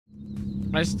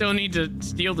I still need to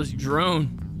steal this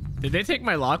drone. Did they take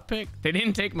my lockpick? They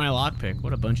didn't take my lockpick.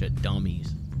 What a bunch of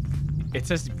dummies. It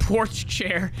says porch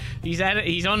chair. He's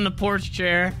on the porch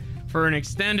chair for an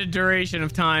extended duration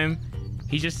of time.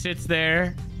 He just sits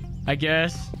there, I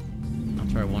guess. I'll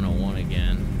try 101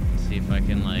 again. See if I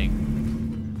can, like...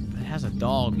 It has a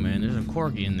dog, man. There's a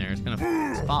corgi in there. It's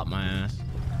gonna spot my ass.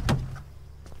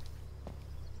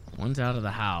 One's out of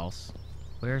the house.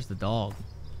 Where's the dog?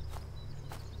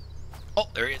 Oh,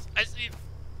 there he is. I see him.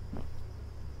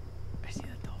 I see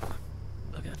that dog.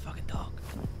 Look at that fucking dog.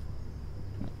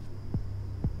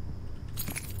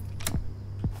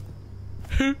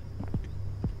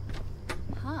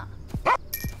 Huh.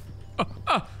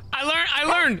 Oh, I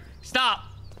learned. Stop.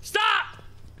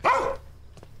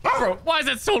 Bro, why is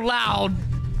that so loud?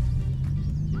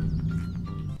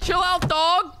 Chill out,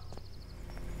 dog.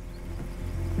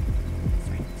 It's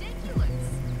ridiculous.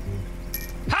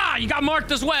 Ha! You got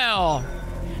marked as well.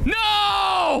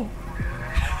 No!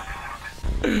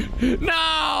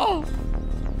 No!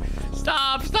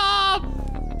 Stop!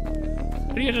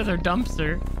 I need another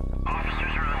dumpster.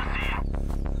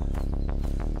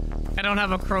 I don't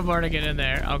have a crowbar to get in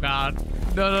there. Oh god.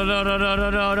 No.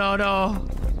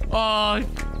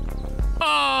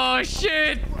 Oh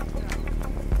shit!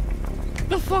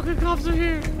 The fucking cops are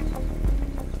here.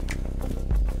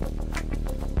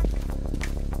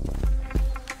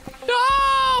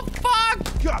 No!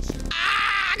 Fuck! Gosh.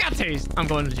 Ah, I got tased. I'm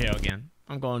going to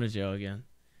jail again.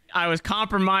 I was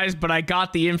compromised, but I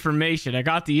got the information. I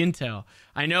got the intel.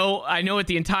 I know what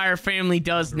the entire family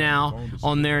does now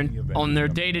on their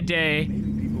day-to-day.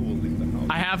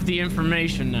 I have the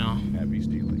information now.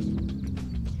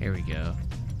 Here we go.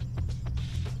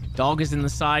 Dog is in the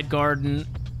side garden,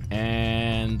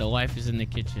 and the wife is in the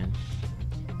kitchen.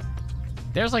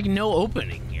 There's like no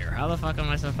opening here. How the fuck am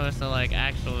I supposed to like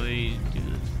actually do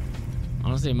this?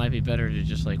 Honestly, it might be better to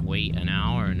just like wait an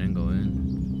hour and then go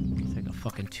in. It's like a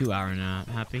fucking 2-hour nap.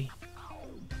 Happy?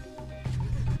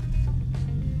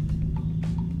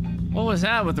 What was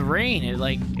that with the rain?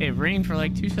 It rained for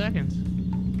like 2 seconds.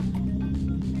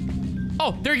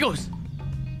 Oh, there he goes.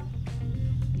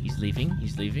 He's leaving.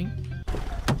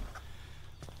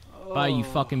 Bye, you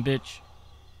fucking bitch.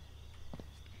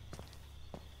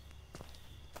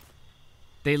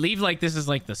 They leave like this is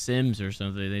like The Sims or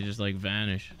something. They just like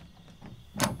vanish.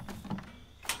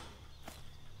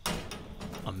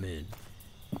 I'm in.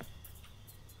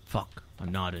 Fuck,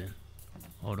 I'm not in.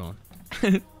 Hold on.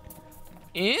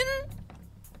 In?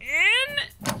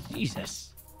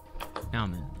 Jesus. Now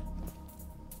I'm in.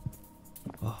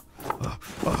 Oh,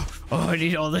 I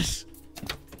need all this.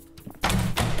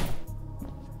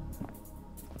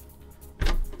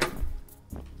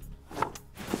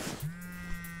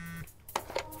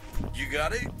 You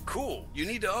got it? Cool. You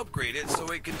need to upgrade it so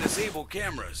it can disable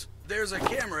cameras. There's a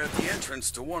camera at the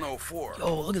entrance to 104.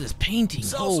 Oh, look at this painting.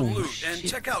 Sell some Holy loot shit. and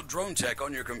check out Drone Tech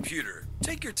on your computer.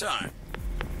 Take your time.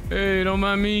 Hey, don't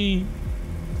mind me.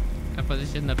 I put this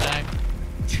shit in the back.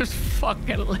 Just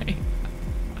fucking lame.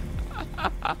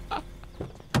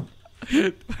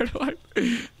 Where do I...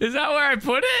 Is that where I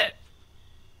put it?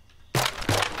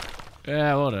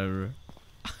 Yeah, whatever.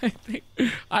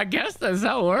 I guess does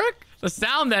that work? The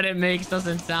sound that it makes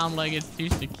doesn't sound like it's too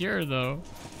secure though.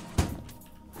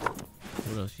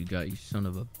 What else you got, you son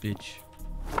of a bitch?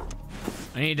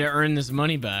 I need to earn this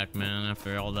money back, man,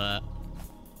 after all that.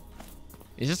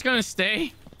 Is this gonna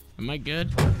stay? Am I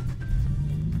good?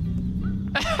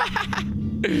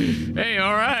 Hey,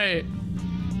 all right.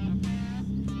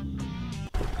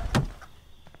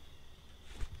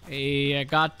 Hey, I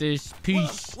got this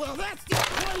piece. Well, that's just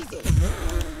crazy.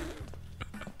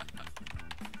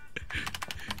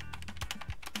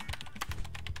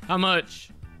 How much?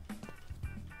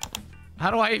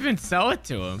 How do I even sell it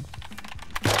to him?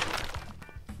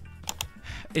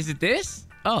 Is it this?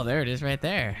 Oh, there it is right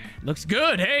there. Looks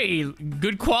good. Hey,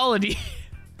 good quality.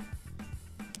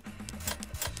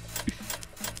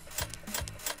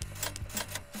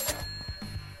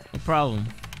 No problem.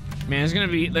 Man,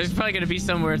 there's probably gonna be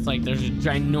somewhere it's like there's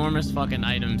ginormous fucking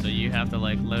items that you have to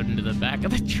like load into the back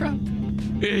of the truck.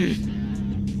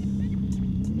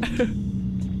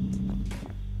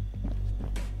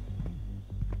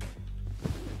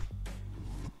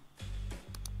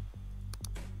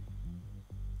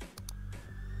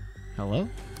 Hello?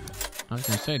 I was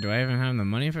gonna say, do I even have the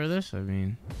money for this? I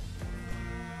mean...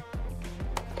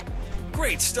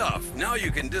 Great stuff. Now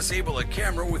you can disable a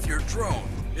camera with your drone.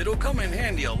 It'll come in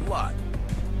handy a lot.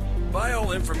 Buy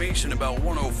all information about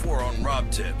 104 on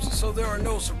Rob Tips, so there are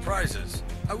no surprises.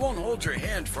 I won't hold your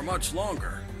hand for much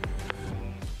longer.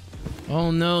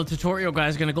 Oh no, tutorial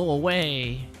guy's gonna go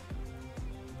away.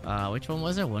 Which one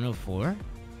was it? 104?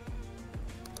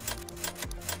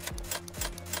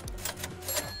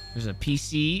 There's a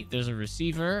PC, there's a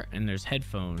receiver, and there's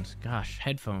headphones. Gosh,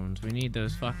 headphones. We need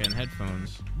those fucking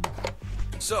headphones.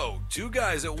 So, 2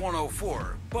 guys at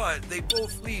 104, but they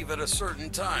both leave at a certain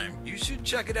time. You should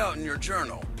check it out in your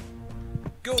journal.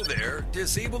 Go there,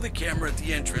 disable the camera at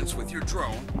the entrance with your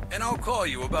drone, and I'll call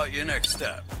you about your next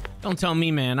step. Don't tell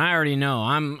me, man. I already know.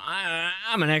 I'm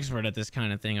an expert at this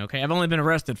kind of thing, okay? I've only been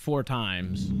arrested 4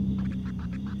 times.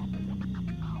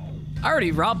 I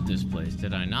already robbed this place,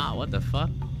 did I not? What the fuck?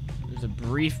 There's a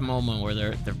brief moment where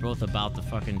they're both about to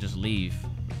fucking just leave.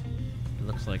 It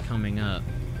looks like coming up.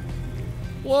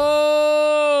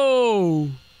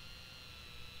 Whoa!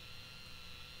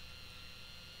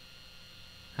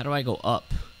 How do I go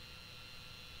up?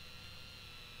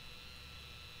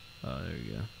 Oh, there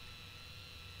you go.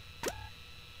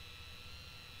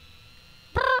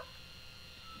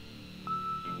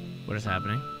 What is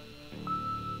happening?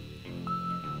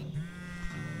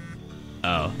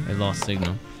 Oh, it lost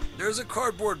signal. There's a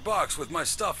cardboard box with my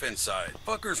stuff inside.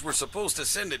 Fuckers were supposed to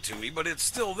send it to me, but it's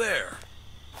still there.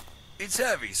 It's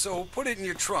heavy, so put it in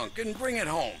your trunk and bring it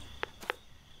home.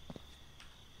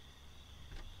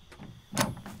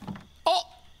 Oh!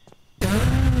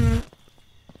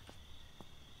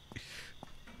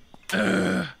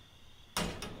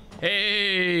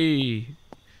 Hey!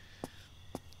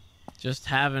 Just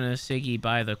having a ciggy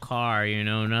by the car, you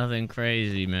know, nothing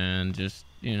crazy, man. Just,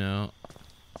 you know.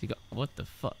 What the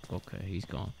fuck? Okay, he's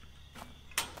gone.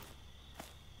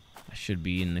 I should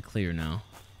be in the clear now.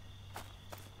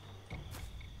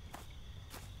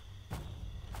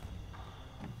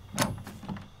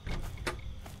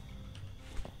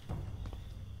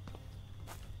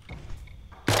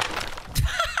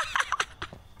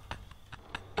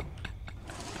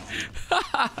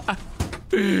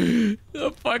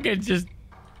 The fucking just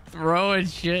throwing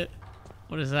shit.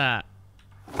 What is that?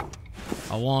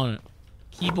 I want it.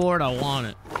 Keyboard, I want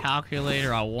it.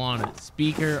 Calculator, I want it.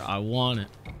 Speaker, I want it.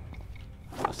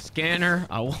 A scanner,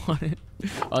 I want it.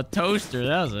 A toaster,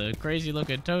 that was a crazy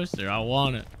looking toaster. I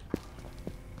want it.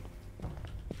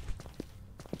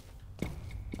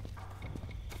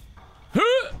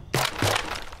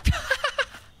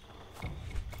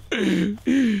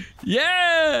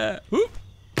 Yeah! Whoop.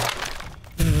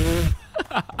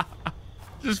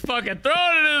 Just fucking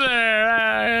throwing it in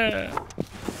there.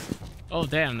 Oh,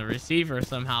 damn. The receiver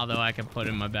somehow, though, I can put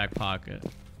in my back pocket.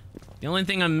 The only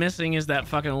thing I'm missing is that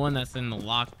fucking one that's in the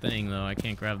locked thing, though. I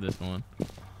can't grab this one.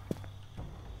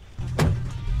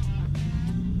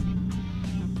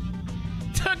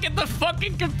 Look at the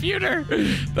fucking computer.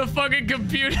 The fucking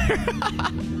computer.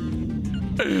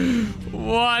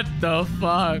 What the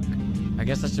fuck? I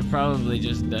guess I should probably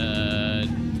just go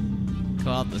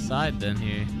out the side then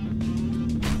here.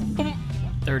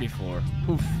 34.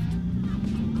 Oof.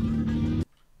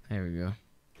 There we go.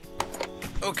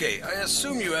 Okay, I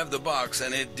assume you have the box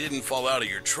and it didn't fall out of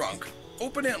your trunk.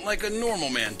 Open it like a normal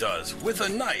man does, with a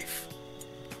knife.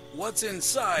 What's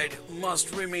inside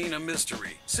must remain a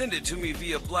mystery. Send it to me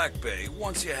via Black Bay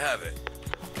once you have it.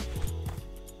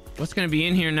 What's gonna be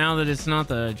in here now that it's not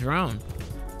the drone?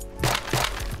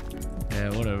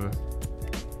 Yeah, whatever.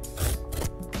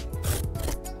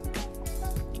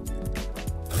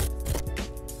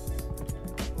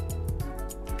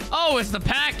 Oh, it's the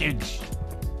package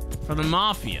for the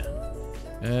mafia.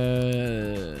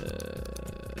 There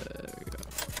we go.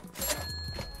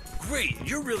 Great,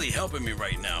 you're really helping me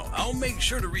right now. I'll make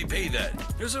sure to repay that.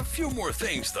 There's a few more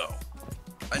things, though.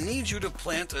 I need you to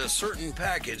plant a certain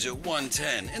package at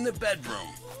 110 in the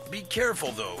bedroom. Be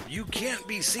careful, though. You can't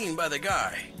be seen by the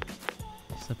guy.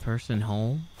 Is the person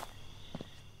home?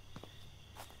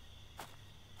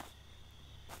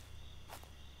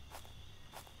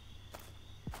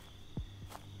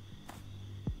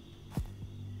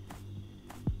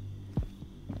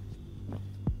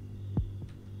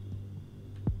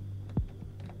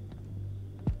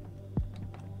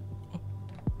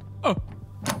 Oh.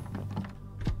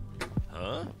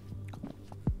 Huh?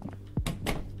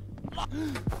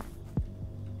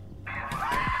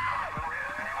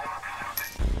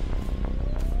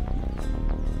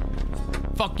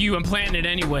 Fuck you, I'm planting it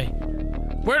anyway.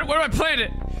 Where do I plant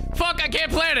it? Fuck, I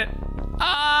can't plant it.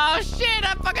 Oh shit,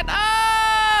 I fucking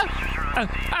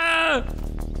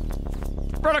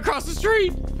run across the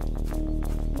street.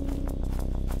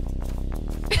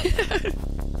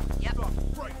 Yep.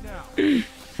 Right now.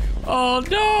 Oh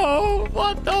no!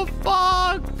 What the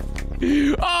fuck?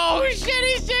 Oh shit,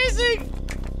 he's chasing!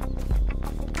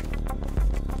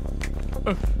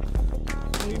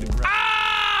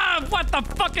 Ah! What the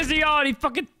fuck is he on? He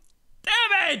fucking...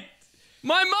 Damn it!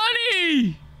 My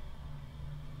money!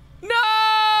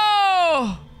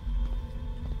 No!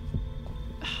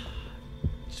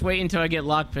 Just wait until I get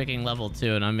lockpicking level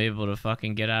 2 and I'm able to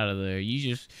fucking get out of there.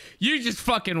 You just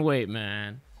fucking wait,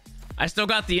 man. I still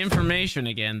got the information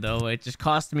again, though. It just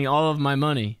cost me all of my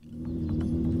money.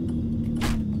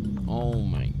 Oh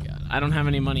my god. I don't have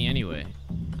any money anyway.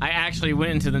 I actually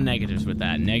went into the negatives with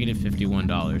that. Negative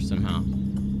 $51 somehow.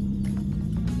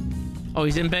 Oh,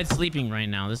 he's in bed sleeping right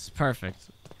now. This is perfect.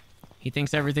 He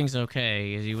thinks everything's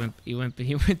okay because he went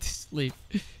to sleep.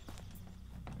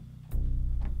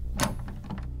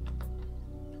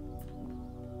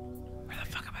 Where the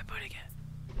fuck am I putting it?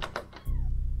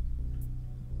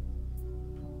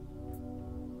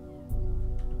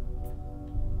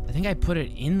 I think I put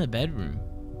it in the bedroom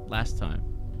last time.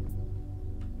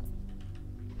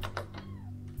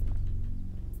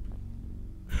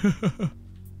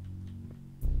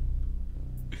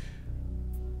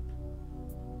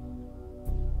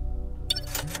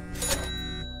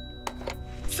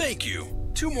 Thank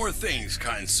you. 2 more things,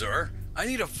 kind sir. I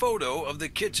need a photo of the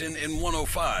kitchen in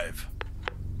 105.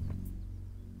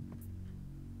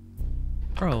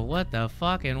 Bro, what the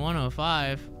fuck in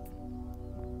 105?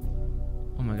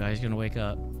 Oh my god, he's gonna wake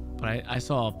up. But I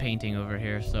saw a painting over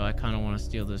here, so I kind of want to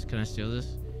steal this. Can I steal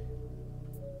this?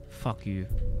 Fuck you.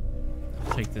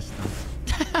 I'll take this stuff.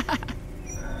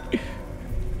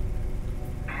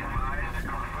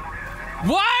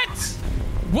 What?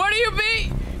 What do you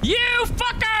mean? You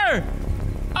fucker!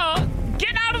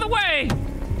 Get out of the way!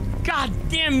 God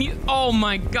damn you! Oh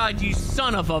my god, you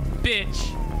son of a bitch!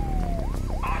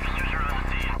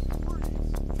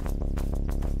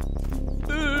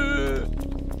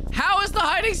 How is the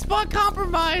hiding spot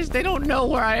compromised? They don't know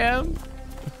where I am.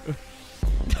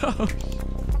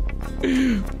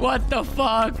 What the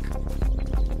fuck?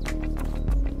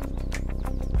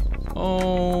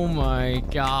 Oh my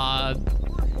god.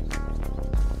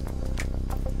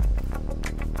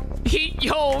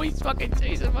 Yo, he's fucking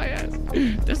chasing my ass.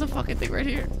 There's a fucking thing right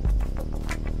here.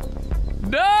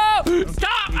 No!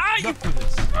 Stop! You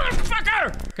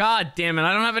fucker! God damn it,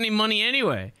 I don't have any money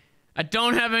anyway. I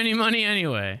don't have any money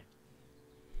anyway.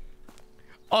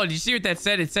 Oh, did you see what that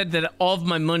said? It said that all of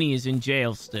my money is in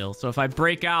jail still. So if I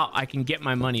break out, I can get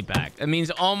my money back. That means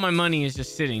all my money is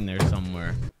just sitting there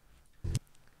somewhere.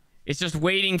 It's just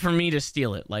waiting for me to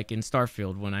steal it, like in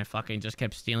Starfield when I fucking just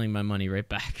kept stealing my money right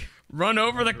back. Run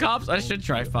over the cops? I should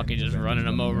try fucking just running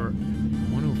them over.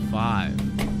 105.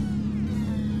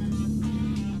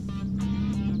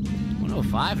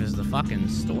 105 is the fucking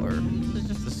store. This is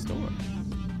just the store.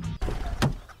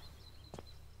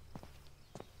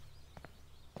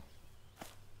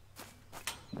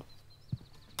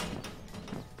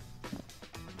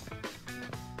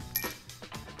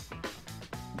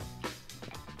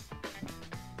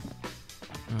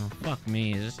 Oh, fuck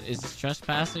me. Is this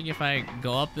trespassing if I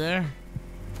go up there?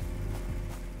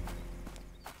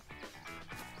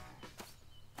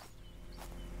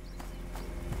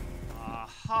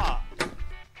 Aha!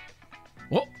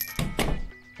 Whoa!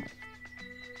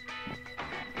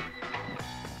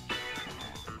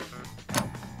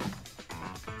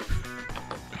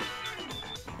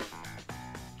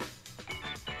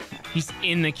 He's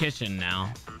in the kitchen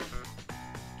now.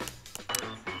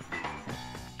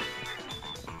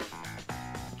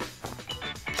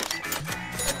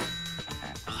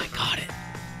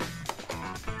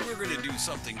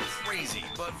 Something crazy,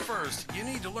 but first, you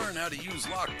need to learn how to use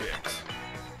lockpicks.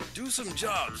 Do some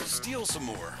jobs, steal some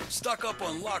more. Stock up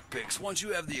on lockpicks once you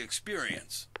have the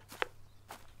experience.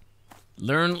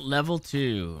 Learn level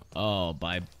 2. Oh,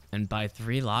 buy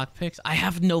 3 lockpicks? I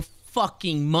have no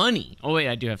fucking money. Oh wait,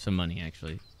 I do have some money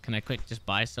actually. Can I quick just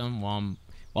buy some while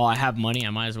I have money?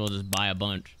 I might as well just buy a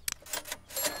bunch.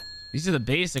 These are the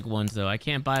basic ones though. I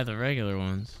can't buy the regular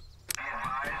ones.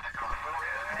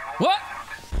 What?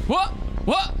 What?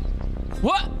 What?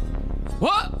 What?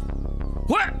 What?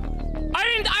 What?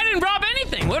 I didn't rob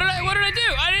anything. What did I do?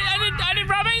 I didn't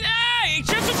rob anything. Hey,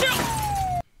 chill.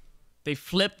 They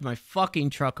flipped my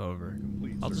fucking truck over.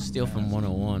 I'll just steal from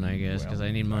 101, I guess, because I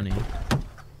need money.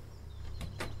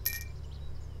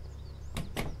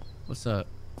 What's up?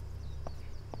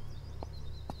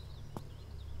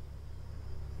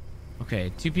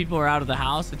 Okay, 2 people are out of the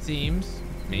house, it seems.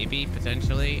 Maybe,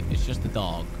 potentially. It's just the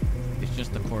dog. It's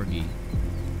just the corgi.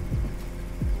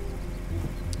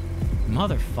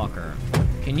 Motherfucker.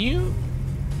 Can you?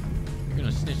 You're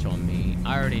gonna snitch on me.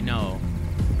 I already know.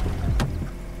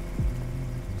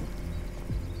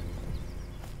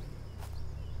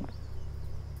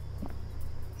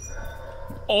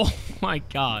 Oh my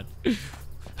god.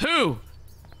 Who?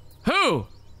 I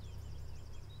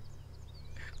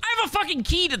have a fucking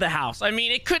key to the house. I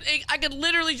mean, I could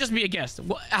literally just be a guest.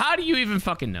 How do you even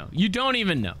fucking know? You don't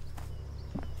even know.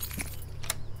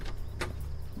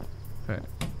 All right.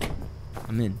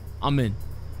 I'm in.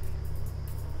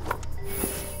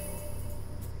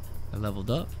 I leveled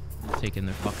up. I'm taking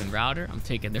their fucking router. I'm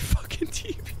taking their fucking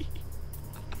TV.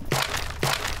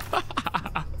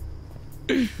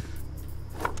 I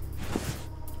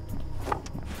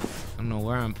don't know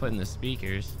where I'm putting the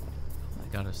speakers. I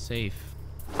got a safe.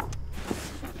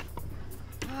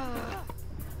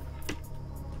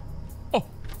 Oh!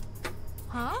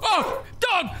 Huh? Oh!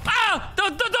 Dog! Ah!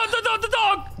 The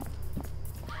dog!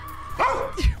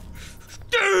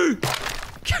 Dude!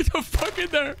 Get the fuck in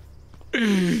there!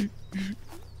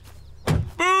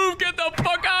 Move! Get the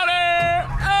fuck out of here!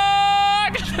 Ah! I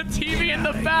got the TV in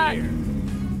the back!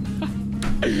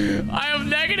 I have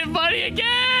negative money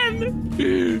again!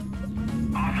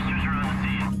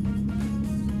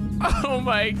 Oh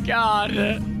my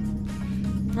god.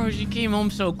 Bro, she came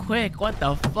home so quick. What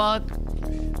the fuck?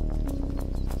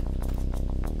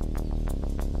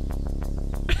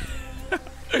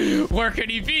 Where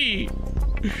could he be?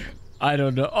 I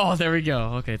don't know. Oh, there we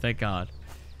go. Okay, thank God.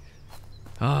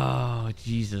 Oh,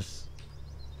 Jesus.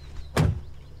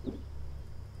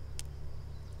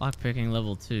 Lockpicking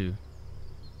level 2.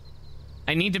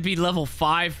 I need to be level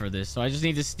 5 for this, so I just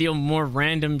need to steal more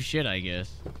random shit, I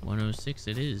guess. 106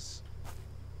 it is.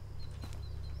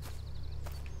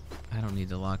 I don't need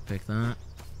to lockpick that.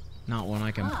 Not when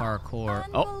I can parkour.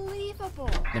 Oh!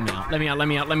 Let me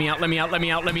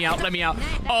out.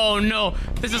 Oh no!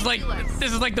 This is like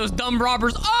those dumb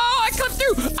robbers. Oh, I clipped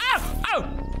through! Ow!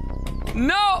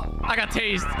 No! I got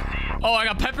tased. Oh, I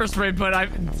got pepper sprayed, but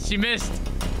she missed.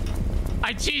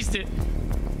 I cheesed it.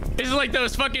 This is like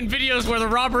those fucking videos where the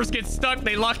robbers get stuck,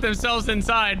 they lock themselves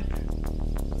inside.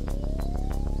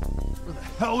 Where the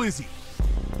hell is he?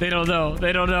 They don't know.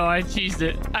 I cheesed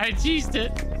it.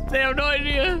 They have no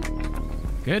idea.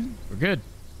 Good? We're good.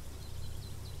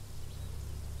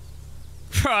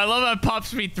 Bro, I love how it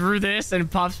pops me through this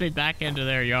and pops me back into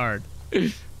their yard.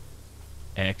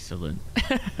 Excellent.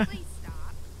 Please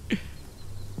stop.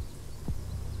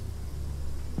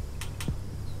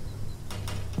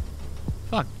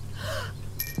 Fuck.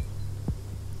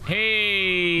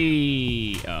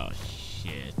 Hey! Oh,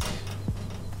 shit.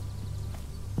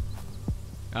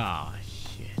 Oh,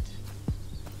 shit.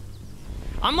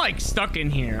 I'm like stuck in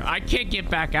here. I can't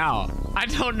get back out. I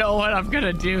don't know what I'm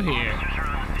gonna do here.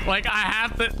 Like, I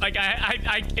have to, like,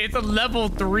 it's a level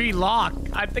 3 lock.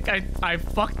 I think I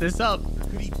fucked this up.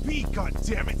 Could he be,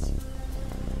 goddammit?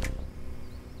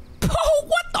 Oh,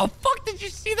 what the fuck? Did you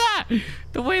see that?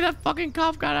 The way that fucking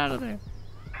cop got out of there.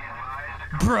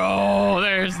 Bro,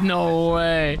 there's no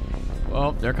way.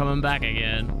 Well, they're coming back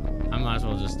again. I might as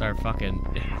well just start fucking...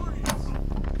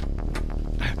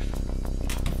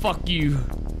 Fuck you.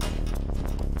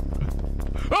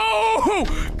 Oh!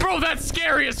 Bro, that's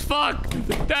scary as fuck.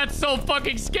 That's so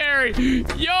fucking scary.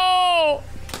 Yo!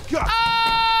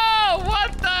 Oh!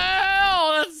 What the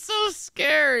hell? That's so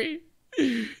scary.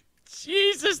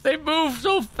 Jesus, they move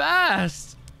so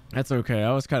fast. That's okay.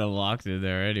 I was kind of locked in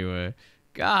there anyway.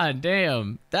 God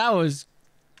damn. That was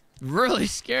really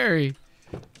scary.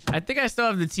 I think I still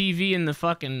have the TV in the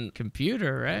fucking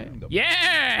computer, right?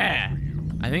 Yeah!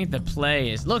 I think the play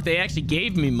is... Look, they actually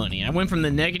gave me money. I went from the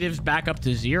negatives back up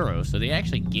to 0, so they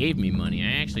actually gave me money.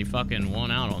 I actually fucking won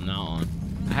out on that one.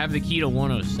 I have the key to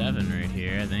 107 right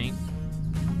here, I think.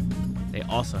 They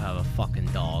also have a fucking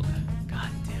dog.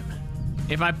 God damn it.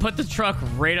 If I put the truck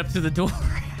right up to the door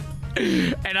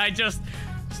and I just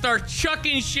start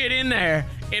chucking shit in there,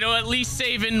 it'll at least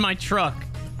save in my truck.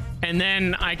 And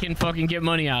then I can fucking get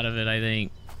money out of it, I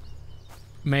think.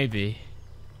 Maybe.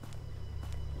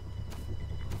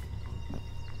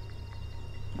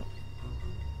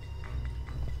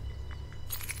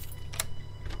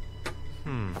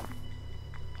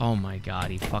 Oh my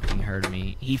god, he fucking heard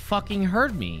me. He fucking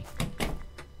heard me.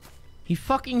 He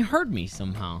fucking heard me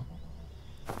somehow.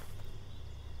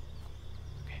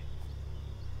 Okay.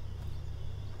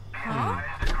 Huh?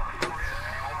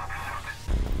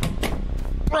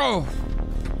 Bro!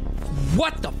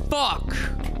 What the fuck?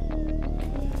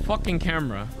 Fucking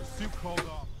camera.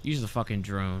 Use the fucking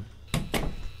drone.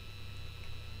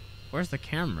 Where's the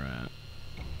camera at?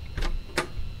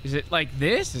 Is it like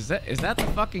this? Is that the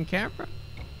fucking camera?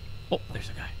 Oh, there's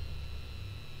a guy.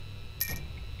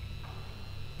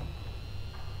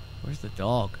 Where's the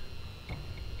dog?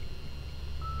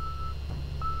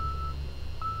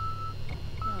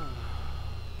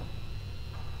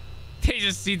 They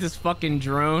just see this fucking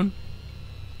drone.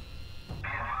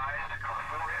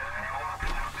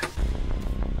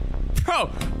 Bro,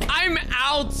 I'm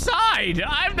outside.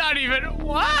 I'm not even...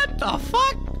 What the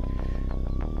fuck?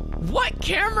 What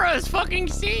camera is fucking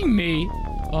seeing me?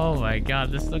 Oh my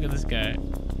god, look at this guy.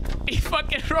 He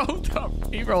fucking rolled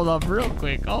up. He rolled up real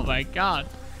quick. Oh my god.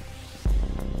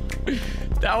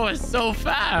 That was so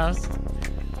fast.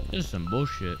 This is some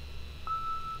bullshit.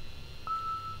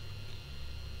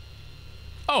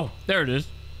 Oh, there it is.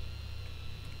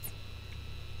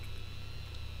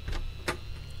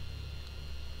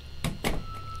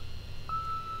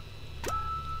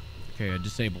 Okay, I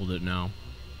disabled it now.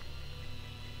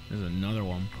 There's another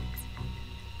one.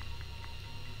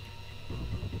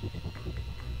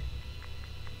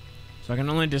 So I can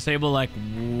only disable like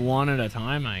one at a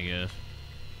time, I guess.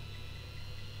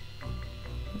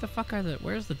 What the fuck are the...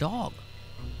 Where's the dog?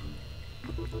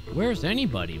 Where's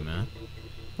anybody, man?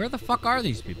 Where the fuck are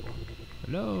these people?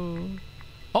 Hello?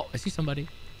 Oh, I see somebody.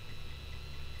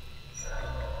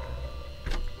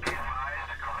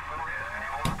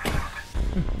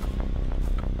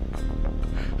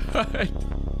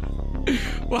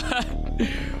 What?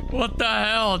 What the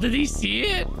hell? Did he see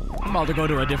it? I'm about to go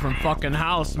to a different fucking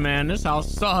house, man. This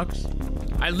house sucks.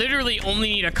 I literally only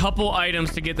need a couple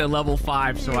items to get to level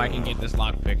 5 so I can get this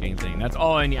lockpicking thing. That's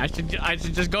all I need. I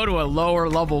should just go to a lower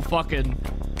level fucking...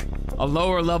 A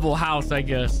lower level house, I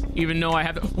guess. Even though I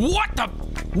have to... What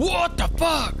the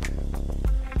fuck?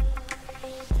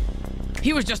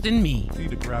 He was just in me.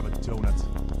 Need to grab a donut.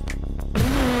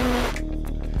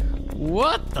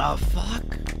 What the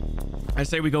fuck? I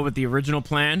say we go with the original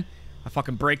plan. I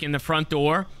fucking break in the front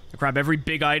door. I grab every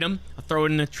big item. I throw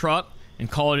it in the truck and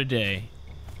call it a day.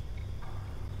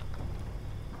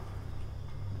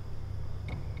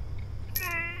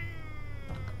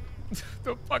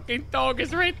 The fucking dog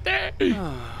is right there.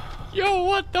 Yo,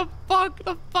 what the fuck?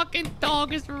 The fucking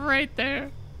dog is right there.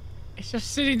 It's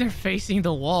just sitting there facing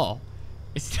the wall.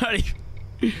 It's not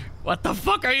even... What the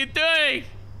fuck are you doing?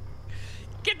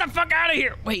 Get the fuck out of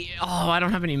here. Wait, oh, I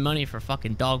don't have any money for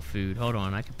fucking dog food. Hold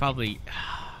on, I could probably...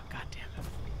 God damn it.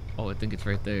 Oh, I think it's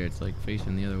right there. It's like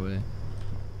facing the other way.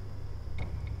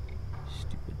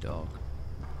 Stupid dog.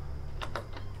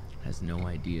 Has no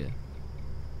idea.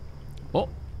 Oh.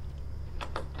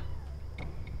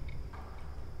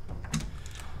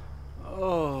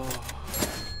 Oh.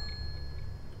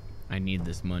 I need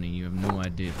this money. You have no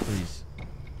idea, please.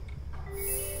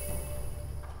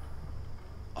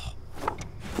 Oh.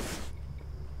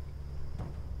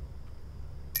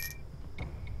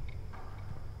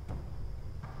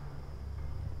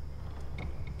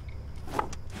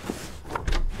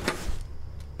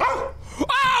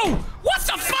 Oh! What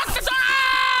the fuck is...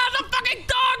 Ah! The fucking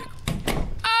dog!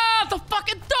 Ah! The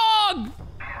fucking dog!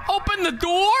 Open the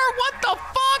door? What the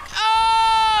fuck?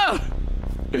 Ah!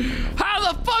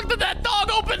 How the fuck did that dog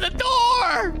open the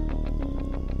door?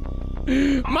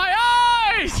 My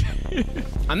eyes!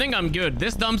 I think I'm good.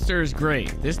 This dumpster is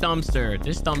great. This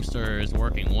dumpster is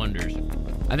working wonders.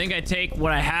 I think I take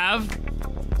what I have,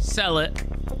 sell it,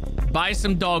 buy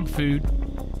some dog food,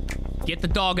 get the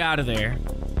dog out of there,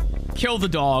 kill the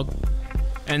dog,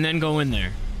 and then go in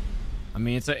there. I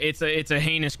mean, it's a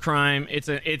heinous crime.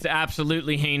 It's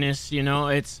absolutely heinous. You know,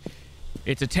 it's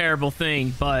a terrible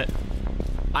thing, but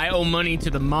I owe money to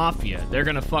the mafia. They're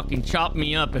gonna fucking chop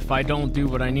me up if I don't do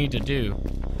what I need to do.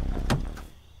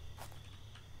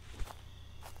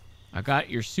 I got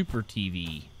your super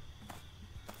TV.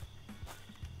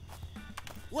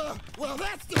 Well,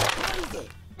 that's just crazy.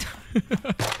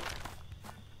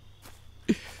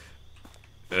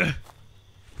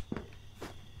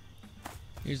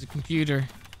 Here's the computer.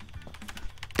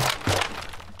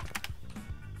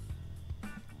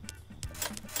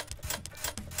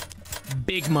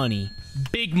 Big money.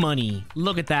 Big money.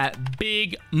 Look at that.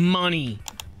 Big money.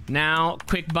 Now,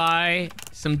 quick buy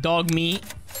some dog meat.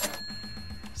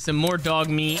 Some more dog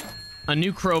meat. A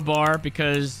new crowbar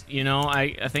because, you know,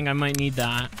 I think I might need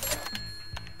that.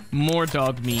 More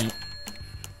dog meat.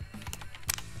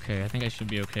 Okay, I think I should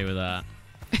be okay with that.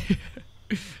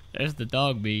 There's the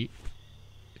dog meat.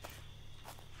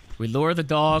 We lure the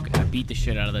dog. I beat the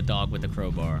shit out of the dog with the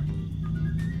crowbar.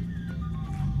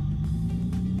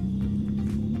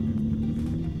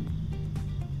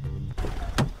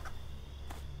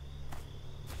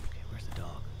 Okay, where's the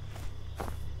dog?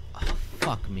 Oh,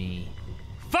 fuck me.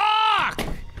 Fuck!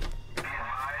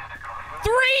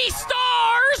 3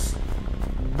 stars?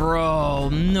 Bro,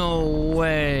 no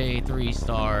way. 3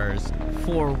 stars.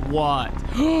 For what?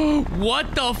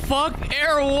 What the fuck?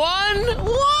 Air 1?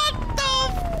 What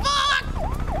the fuck?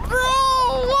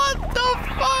 Bro, what the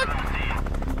fuck?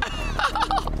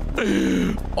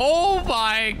 Oh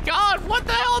my god, what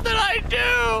the hell did I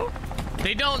do?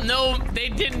 They don't know. They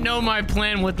didn't know my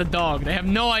plan with the dog. They have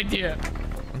no idea.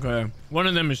 Okay. One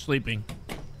of them is sleeping.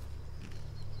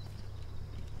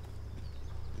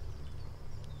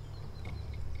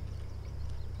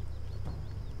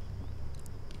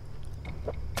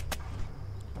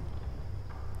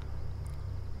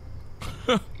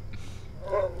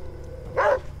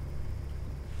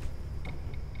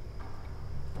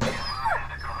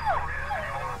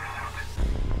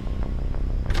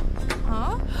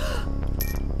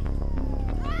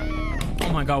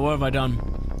 Oh my god, what have I done?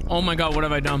 Oh my god, what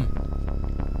have I done?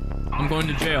 I'm going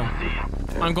to jail.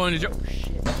 I'm going to jail.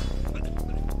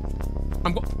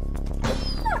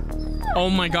 Oh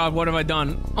my god, what have I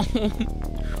done?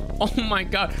 Oh my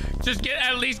god. Just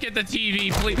at least get the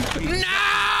TV, please.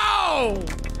 No!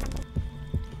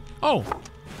 Oh.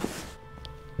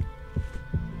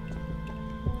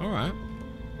 Alright.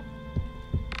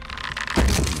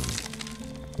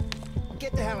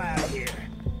 Get the hell out of here.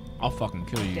 I'll fucking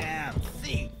kill you. Damn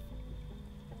thief.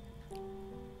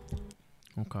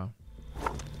 Okay.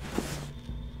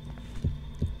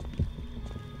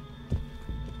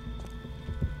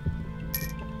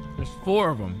 There's 4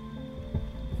 of them.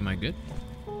 Am I good?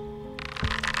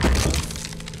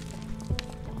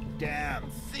 Damn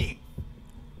thief.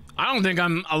 I don't think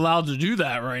I'm allowed to do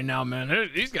that right now, man.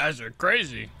 These guys are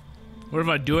crazy. What if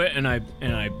I do it and I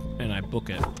book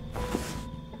it?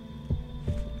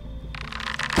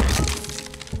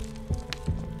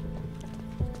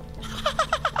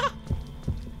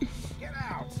 Get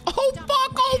out. Oh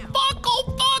fuck! Oh fuck! Oh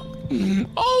fuck!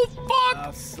 Oh fuck!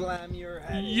 I'll slam your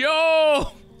head.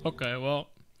 Yo! Okay, well,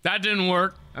 that didn't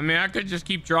work. I mean, I could just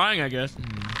keep trying, I guess.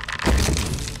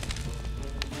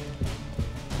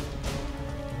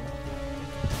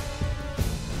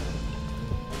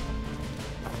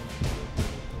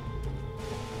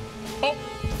 Oh!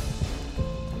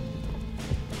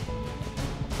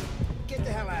 Get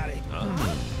the hell out of here.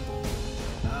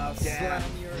 I'll slam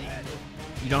your head.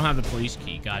 You don't have the police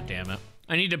key, god damn it.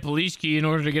 I need the police key in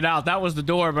order to get out. That was the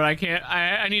door, but I can't.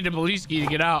 I need the police key to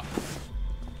get out.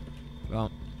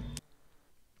 Well,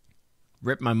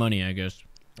 rip my money, I guess.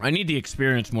 I need the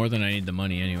experience more than I need the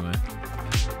money anyway.